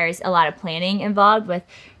requires a lot of planning involved with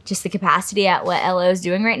just the capacity at what LO is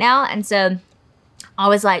doing right now. And so I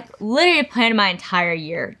was like literally planning my entire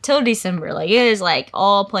year till December. Like, it is like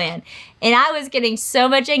all planned. And I was getting so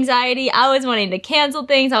much anxiety. I was wanting to cancel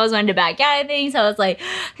things. I was wanting to back out of things. I was like,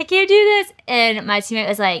 I can't do this. And my teammate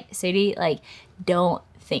was like, Sadie, like, don't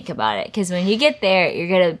think about it. Because when you get there, you're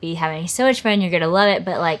going to be having so much fun. You're going to love it.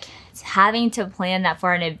 But like, having to plan that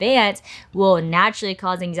far in advance will naturally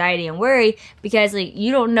cause anxiety and worry because like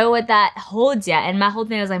you don't know what that holds yet. And my whole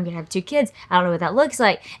thing was, I'm gonna have 2 kids, I don't know what that looks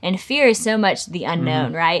like, and fear is so much the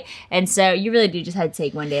unknown, right? And so you really do just have to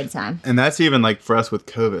take one day at a time. And that's even like for us with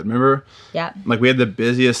COVID, remember? Yeah, like we had the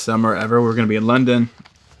busiest summer ever. We were gonna be in London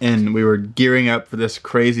and we were gearing up for this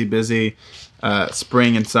crazy busy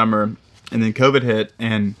spring and summer, and then COVID hit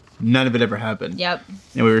and none of it ever happened. Yep.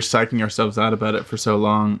 And we were psyching ourselves out about it for so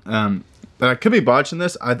long. But I could be botching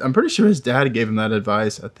this. I'm pretty sure his dad gave him that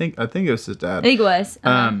advice. I think it was his dad. I think it was.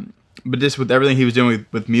 But just with everything he was doing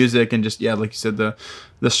with music and just, like you said,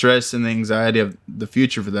 the stress and the anxiety of the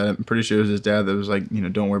future for that, I'm pretty sure it was his dad that was like,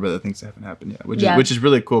 don't worry about the things that haven't happened yet. Which is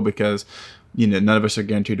really cool because, none of us are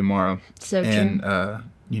guaranteed tomorrow. So true.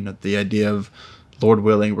 And, the idea of, Lord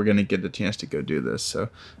willing, we're going to get the chance to go do this. So,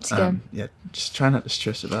 just try not to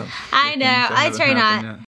stress about it. I know. I try not.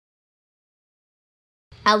 Yet.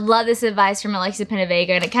 I love this advice from Alexa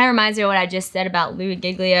Penavega, and it kind of reminds me of what I just said about Louis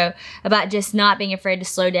Giglio, about just not being afraid to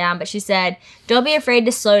slow down. But she said, don't be afraid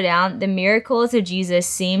to slow down. The miracles of Jesus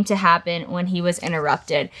seemed to happen when he was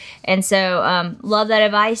interrupted. And so love that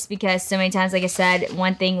advice because so many times, like I said,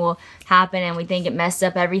 one thing will happen and we think it messed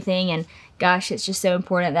up everything. And gosh, it's just so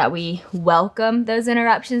important that we welcome those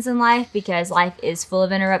interruptions in life because life is full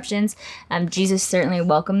of interruptions. Jesus certainly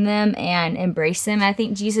welcomed them and embraced them. I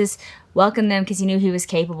think Jesus welcomed them because he knew he was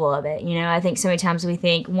capable of it. I think so many times we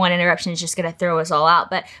think one interruption is just going to throw us all out.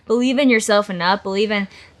 But believe in yourself enough, believe in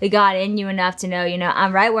the God in you enough to know,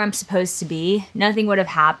 I'm right where I'm supposed to be. Nothing would have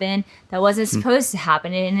happened that wasn't supposed to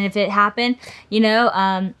happen. And if it happened,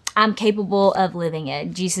 I'm capable of living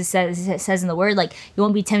it. Jesus says in the word, like, you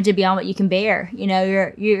won't be tempted beyond what you can bear.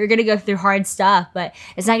 You're going to go through hard stuff, but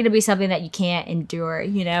it's not going to be something that you can't endure,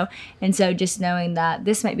 And so just knowing that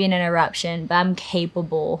this might be an interruption, but I'm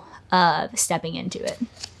capable of stepping into it.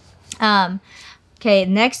 Okay,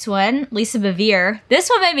 next one, Lisa Bevere. This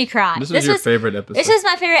one made me cry. This was your favorite episode. This was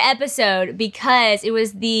my favorite episode because it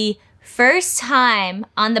was the first time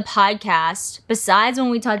on the podcast, besides when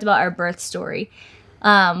we talked about our birth story,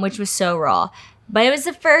 which was so raw. But it was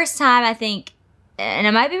the first time, I think, and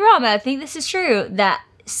I might be wrong, but I think this is true, that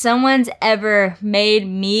someone's ever made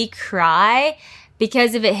me cry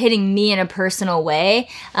because of it hitting me in a personal way.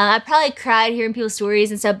 I probably cried hearing people's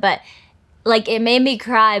stories and stuff, but like it made me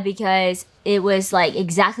cry because it was like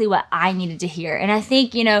exactly what I needed to hear. And I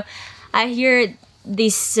think, I hear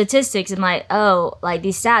these statistics and like, oh, like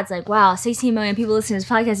these stats, like, wow, 16 million people listen to this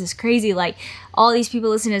podcast is crazy. Like all these people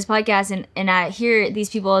listen to this podcast, and I hear these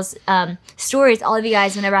people's stories, all of you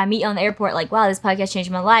guys, whenever I meet you on the airport, like, wow, this podcast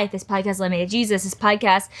changed my life. This podcast led me to Jesus. This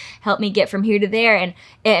podcast helped me get from here to there. And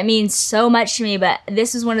it means so much to me. But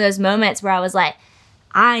this was one of those moments where I was like,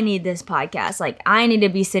 I need this podcast. Like, I need to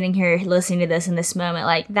be sitting here listening to this in this moment.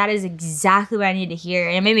 Like, that is exactly what I need to hear.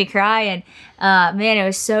 And it made me cry. And, man, it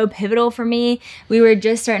was so pivotal for me. We were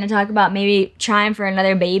just starting to talk about maybe trying for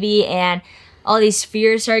another baby. And all these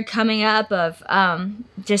fears started coming up of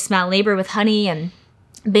just my labor with Honey and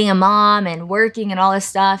being a mom and working and all this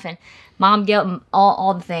stuff. And mom guilt and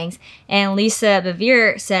all the things. And Lisa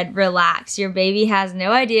Bevere said, relax, your baby has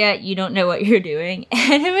no idea, you don't know what you're doing.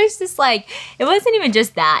 And it was just like, it wasn't even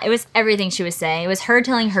just that, it was everything she was saying. It was her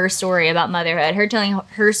telling her story about motherhood, her telling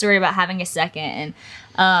her story about having a second,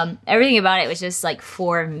 and everything about it was just like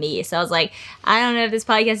for me. So I was like, I don't know if this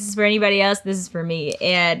podcast is for anybody else, this is for me.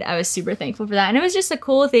 And I was super thankful for that. And it was just a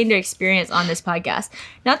cool thing to experience on this podcast.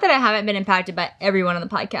 Not that I haven't been impacted by everyone on the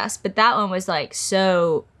podcast, but that one was like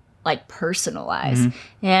so like personalized.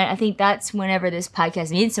 And I think that's whenever this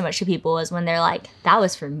podcast means so much to people, is when they're like, that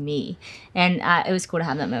was for me. And it was cool to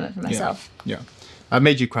have that moment for myself. Yeah. I've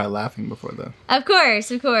made you cry laughing before, though. Of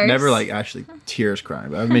course. Never like actually tears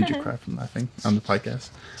crying, but I've made you cry from laughing on the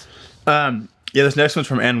podcast. This next one's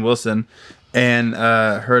from Ann Wilson, and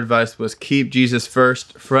her advice was, keep Jesus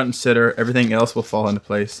first, front and center, everything else will fall into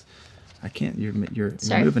place. I can't, you're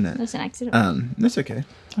moving it. That's an accident. That's okay.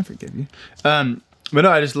 I forgive you. But no,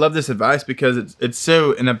 I just love this advice because it's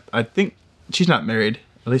so, and I think she's not married.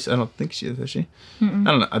 At least I don't think she is she? Mm-mm.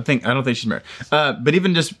 I don't know. I don't think she's married. But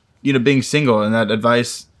even just, being single, and that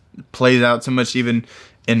advice plays out so much even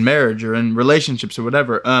in marriage or in relationships or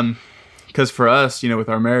whatever. Because for us, with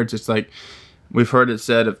our marriage, it's like, we've heard it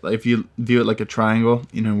said, if you view it like a triangle,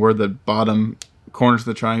 we're the bottom corners of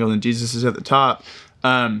the triangle and Jesus is at the top.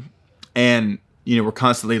 And, we're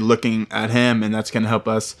constantly looking at him, and that's going to help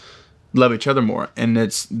us love each other more. And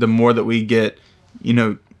it's the more that we get, I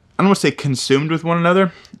don't want to say consumed with one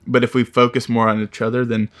another, but if we focus more on each other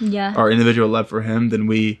than our individual love for him, then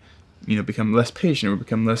we, become less patient or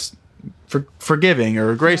become less forgiving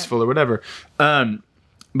or graceful or whatever.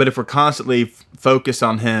 But if we're constantly focused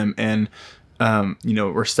on him and,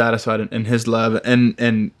 we're satisfied in his love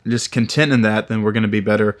and just content in that, then we're going to be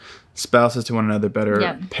better spouses to one another,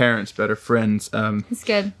 better parents, better friends. That's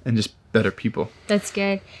good. And just better people. That's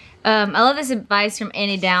good. I love this advice from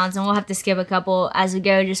Annie Downs, and we'll have to skip a couple as we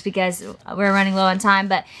go just because we're running low on time.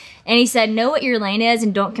 But Annie said, know what your lane is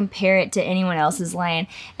and don't compare it to anyone else's lane.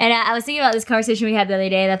 And I was thinking about this conversation we had the other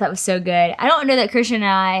day that I thought was so good. I don't know that Christian and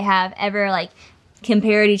I have ever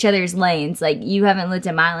compared each other's lanes. Like, you haven't looked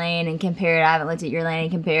at my lane and compared, I haven't looked at your lane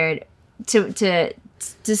and compared to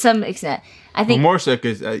some extent. I think more so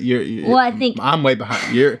because you're. Well, I think I'm way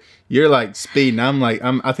behind. You're like speeding.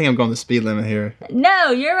 I think I'm going the speed limit here.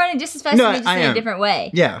 No, you're running just as fast as me, just in a different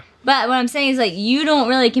way. Yeah. But what I'm saying is, you don't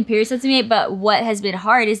really compare yourself to me. But what has been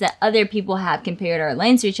hard is that other people have compared our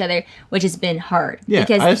lanes to each other, which has been hard. Yeah,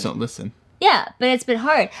 because I just don't listen. Yeah, but it's been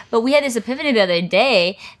hard. But we had this epiphany the other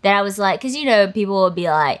day that I was like, because people will be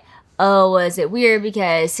like, oh, was it weird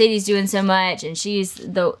because Sadie's doing so much and she's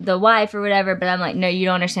the wife or whatever. But I'm like, no, you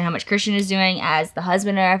don't understand how much Christian is doing as the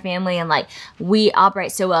husband of our family. And we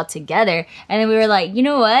operate so well together. And then we were like, you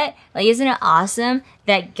know what? Isn't it awesome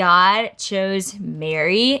that God chose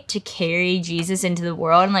Mary to carry Jesus into the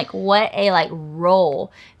world? And what a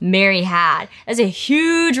role Mary had. That's a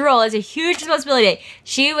huge role. It's a huge responsibility.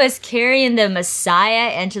 She was carrying the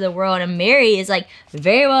Messiah into the world. And Mary is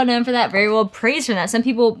very well known for that, very well praised for that. Some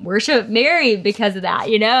people worship Mary because of that.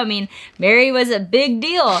 Mary was a big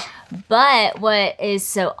deal. But what is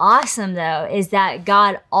so awesome though is that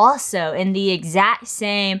God also, in the exact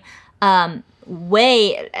same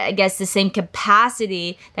way, I guess the same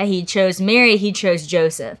capacity that he chose Mary, he chose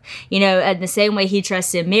Joseph. In the same way he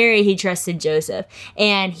trusted Mary, he trusted Joseph.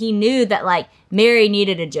 And he knew that Mary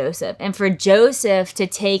needed a Joseph. And for Joseph to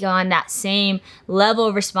take on that same level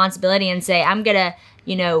of responsibility and say, I'm gonna,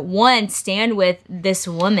 one, stand with this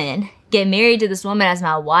woman, get married to this woman as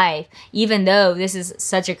my wife, even though this is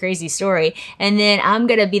such a crazy story. And then I'm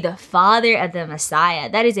going to be the father of the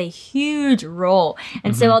Messiah. That is a huge role.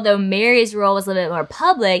 And so although Mary's role was a little bit more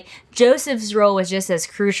public, Joseph's role was just as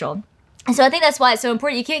crucial. And so I think that's why it's so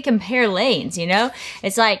important. You can't compare lanes, you know?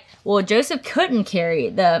 It's like, well, Joseph couldn't carry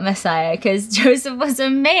the Messiah because Joseph was a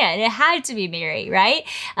man. It had to be Mary, right?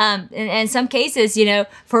 And in some cases, you know,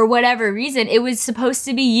 for whatever reason, it was supposed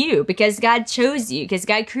to be you because God chose you, because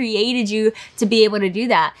God created you to be able to do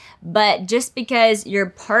that. But just because your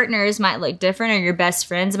partners might look different, or your best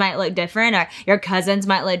friends might look different, or your cousins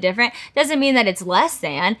might look different, doesn't mean that it's less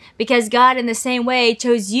than, because God in the same way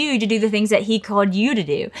chose you to do the things that he called you to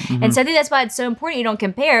do. And so I think that's why it's so important you don't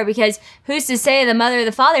compare, because who's to say the mother or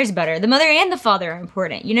the father's better? The mother and the father are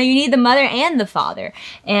important. You know, you need the mother and the father.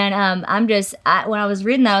 And when I was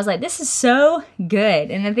reading that, I was like, this is so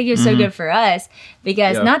good. And I think it was so good for us,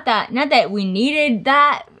 because not that we needed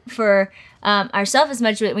that for ourselves as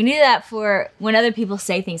much, but we needed that for when other people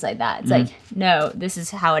say things like that. It's like, no, this is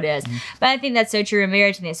how it is. But I think that's so true in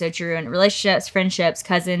marriage. I think it's so true in relationships, friendships,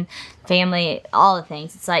 cousin, family, all the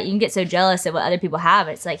things. It's like you can get so jealous of what other people have.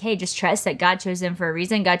 It's like, hey, just trust that God chose them for a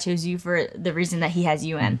reason. God chose you for the reason that he has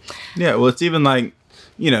you in. Yeah, well, it's even like,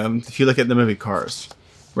 you know, if you look at the movie Cars,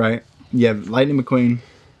 right? You have Lightning McQueen,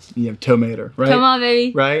 you have Tow Mater, right? Come on,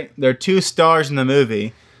 baby. Right? There are two stars in the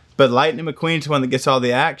movie, but Lightning McQueen's the one that gets all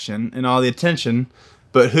the action and all the attention.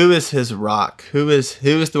 But who is his rock? Who is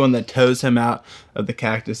the one that tows him out of the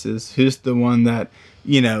cactuses? Who's the one that,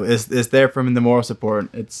 you know, is there for him in the moral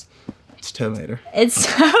support? It's Tow Mater. It's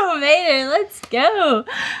Tow Mater. Let's go.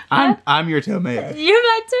 I'm your Tow Mater. You're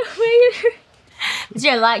my Tow Mater. But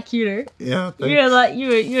you're a lot cuter. Yeah, thanks.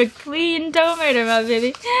 You're a clean Tow Mater, my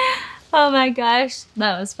baby. Oh my gosh,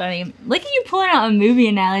 that was funny. Look at you pulling out a movie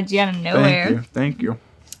analogy out of nowhere. Thank you.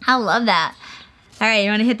 I love that. All right, you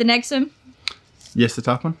want to hit the next one? Yes, the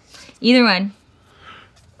top one? Either one.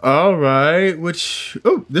 All right,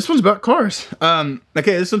 this one's about cars.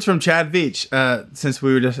 Okay, this one's from Chad Veach. Since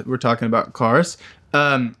we're talking about cars,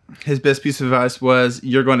 his best piece of advice was,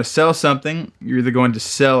 you're going to sell something. You're either going to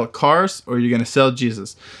sell cars or you're going to sell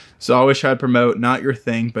Jesus. So always try to promote not your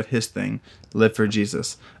thing, but his thing. Live for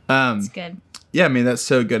Jesus. That's good. Yeah, I mean, that's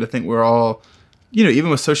so good. I think we're all, you know, even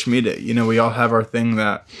with social media, you know, we all have our thing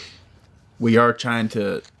that we are trying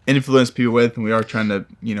to influence people with, and we are trying to,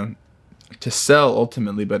 you know, to sell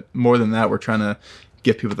ultimately. But more than that, we're trying to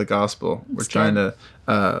give people the gospel. We're trying to,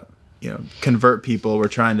 you know, convert people. We're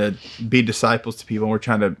trying to be disciples to people. We're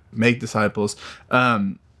trying to make disciples,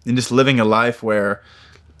 and just living a life where,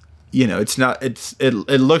 you know, it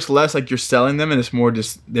looks less like you're selling them, and it's more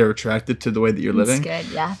just they're attracted to the way that you're living. That's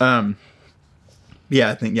good, yeah. Yeah,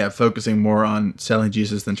 I think, focusing more on selling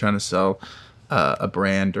Jesus than trying to sell a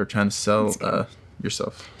brand or trying to sell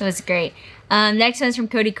yourself. That was great. Next one's from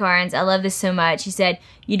Cody Carnes. I love this so much. He said,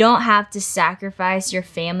 you don't have to sacrifice your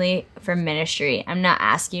family for ministry. I'm not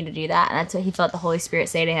asking you to do that. And that's what he felt the Holy Spirit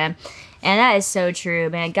say to him. And that is so true,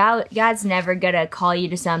 man. God's never going to call you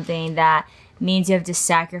to something that means you have to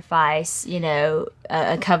sacrifice, you know,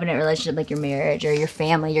 a covenant relationship like your marriage or your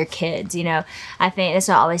family, your kids, you know. I think that's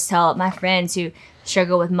what I always tell my friends who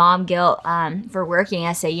struggle with mom guilt for working.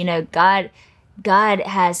 I say, you know, God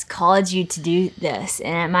has called you to do this,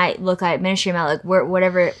 and it might look like ministry, might look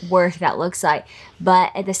whatever work that looks like.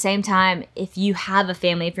 But at the same time, if you have a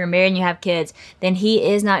family, if you're married and you have kids, then he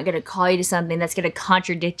is not going to call you to something that's going to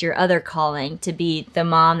contradict your other calling to be the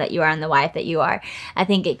mom that you are and the wife that you are. I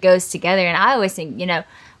think it goes together. And I always think, you know,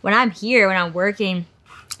 when I'm here, when I'm working,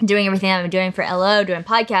 doing everything I'm doing for LO, doing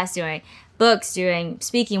podcasts, doing books, doing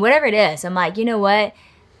speaking, whatever it is, I'm like, you know what?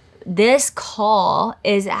 This call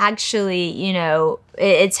is actually, you know,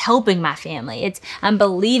 it's helping my family. I'm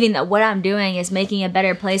believing that what I'm doing is making a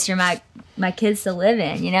better place for my kids to live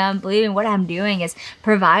in. You know, I'm believing what I'm doing is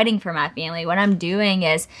providing for my family. What I'm doing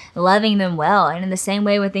is loving them well. And in the same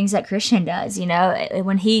way with things that Christian does, you know,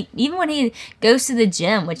 when he goes to the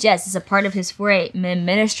gym, which, yes, is a part of his 4-8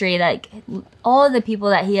 ministry, like all of the people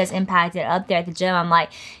that he has impacted up there at the gym, I'm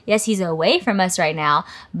like, yes, he's away from us right now.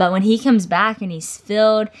 But when he comes back and he's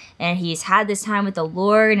filled and he's had this time with the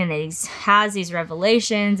Lord and he has these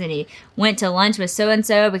revelations and he went to lunch with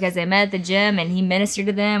so-and-so because they met at the gym and he ministered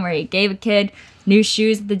to them, or he gave a kid new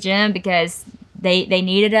shoes at the gym because they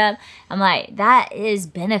needed them. I'm like, that is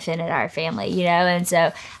benefited our family, you know? And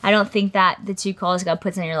so I don't think that the two calls God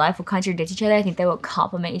puts in your life will contradict each other. I think they will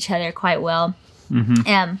complement each other quite well.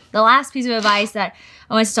 Mm-hmm. The last piece of advice that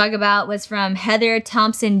I wanted to talk about was from Heather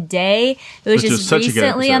Thompson Day. It was just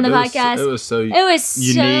recently on the podcast. It was so unique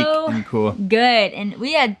and cool. Good. And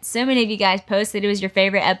we had so many of you guys post that it was your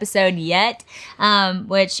favorite episode yet,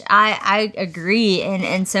 which I agree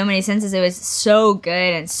in so many senses. It was so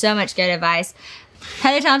good and so much good advice.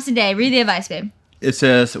 Heather Thompson Day, read the advice, babe. It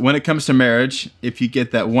says, when it comes to marriage, if you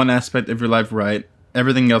get that one aspect of your life right,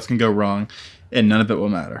 everything else can go wrong. and none of it will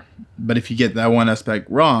matter. But if you get that one aspect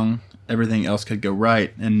wrong, everything else could go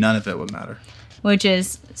right, and none of it would matter. Which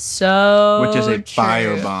is a true.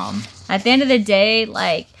 firebomb. At the end of the day,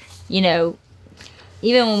 like, you know,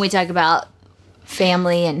 even when we talk about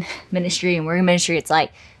family and ministry and work ministry, it's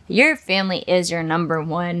like your family is your number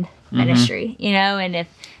one ministry, you know, and if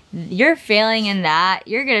you're failing in that,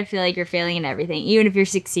 you're going to feel like you're failing in everything, even if you're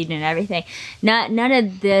succeeding in everything. None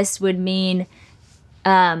of this would mean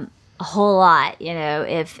a whole lot, you know,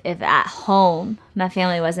 if at home my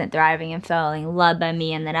family wasn't thriving and feeling loved by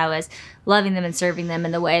me, and that I was loving them and serving them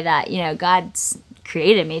in the way that, you know, God's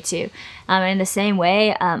created me to. In the same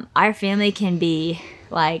way, our family can be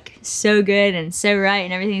like so good and so right,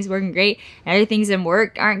 and everything's working great, and other things in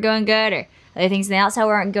work aren't going good, or other things in the outside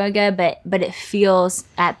aren't going good, but it feels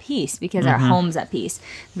at peace because our home's at peace.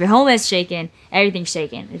 If your home is shaken, everything's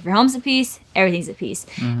shaken. If your home's at peace, everything's at peace.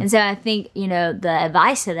 And so I think, you know, the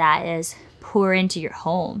advice to that is pour into your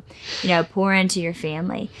home, you know, pour into your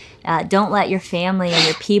family. Don't let your family and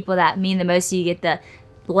your people that mean the most to you get the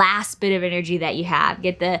last bit of energy that you have,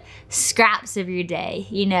 get the scraps of your day,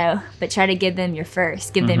 you know, but try to give them your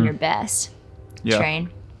first, give them your best. Train.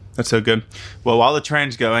 That's so good. Well, while the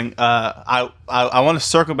train's going, I want to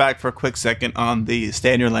circle back for a quick second on the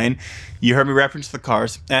stay in your lane. You heard me reference the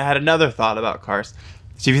cars, and I had another thought about cars.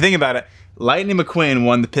 So if you think about it, Lightning McQueen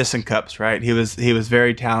won the Piston Cups, right? He was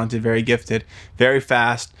very talented, very gifted, very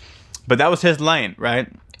fast, but that was his lane, right?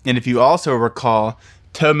 And if you also recall,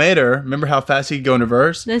 Tow Mater, remember how fast he could go in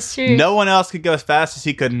reverse? That's true. No one else could go as fast as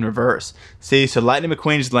he could in reverse. See, so Lightning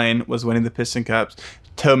McQueen's lane was winning the Piston Cups.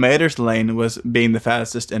 Tow Mater's lane was being the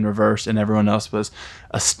fastest in reverse, and everyone else was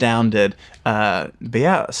astounded. But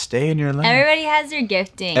yeah, stay in your lane. Everybody has their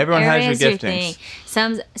gifting. Everyone has their giftings.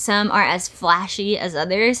 Some are as flashy as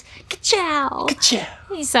others. Ka-chow.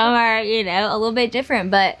 Ka-chow. Some are, you know, a little bit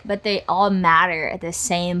different, but they all matter at the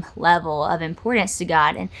same level of importance to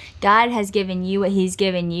God. And God has given you what He's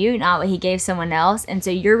given you, not what He gave someone else. And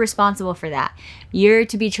so you're responsible for that. You're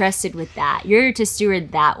to be trusted with that. You're to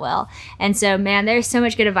steward that well. And so, man, there's so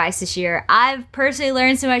much good advice this year. I've personally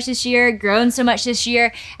learned so much this year, grown so much this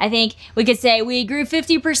year. I think we could say we grew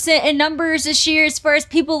 50% in numbers this year as far as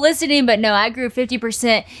people listening, but no, I grew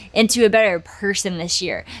 50% into a better person this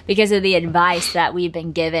year because of the advice that we've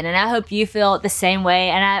been given. And I hope you feel the same way.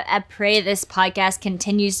 And I pray this podcast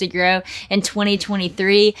continues to grow in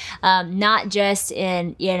 2023, not just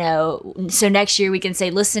in, you know, so next year we can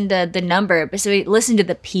say, listen to the number, but so we listen to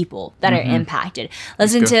the people that are impacted.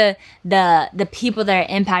 Listen to the people that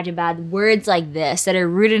are impacted by words like this, that are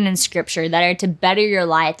rooted in scripture, that are to better your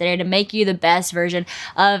life, that are to make you the best version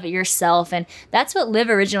of yourself. And that's what Live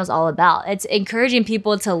Original is all about. It's encouraging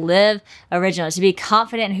people to live original, to be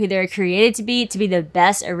confident in who they're created to be the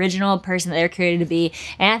best original person that they're created to be.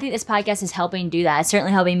 And I think this podcast is helping do that. It's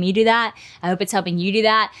certainly helping me do that. I hope it's helping you do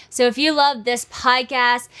that. So if you love this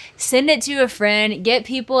podcast, send it to a friend, get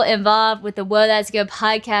people involved with the Whoa That's Good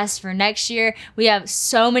podcast for next year. We have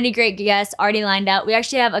so many great guests already lined up. We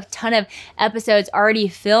actually have a ton of episodes already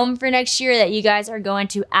filmed for next year that you guys are going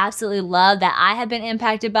to absolutely love, that I have been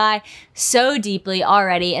impacted by so deeply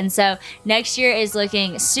already. And so next year is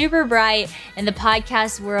looking super bright in the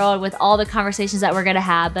podcast world with all the conversations that we're going to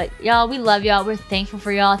have. But y'all, we love y'all. We're thankful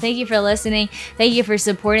for y'all. Thank you for listening. Thank you for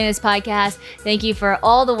supporting this podcast. Thank you for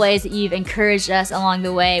all the ways that you've encouraged us along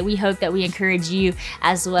the way. We hope that we encourage you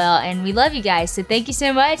as well. And we love you guys. So thank you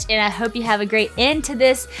so much. And I hope you have a great end to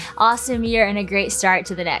this awesome year and a great start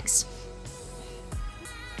to the next.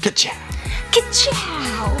 Ka-chow.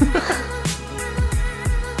 Ka-chow.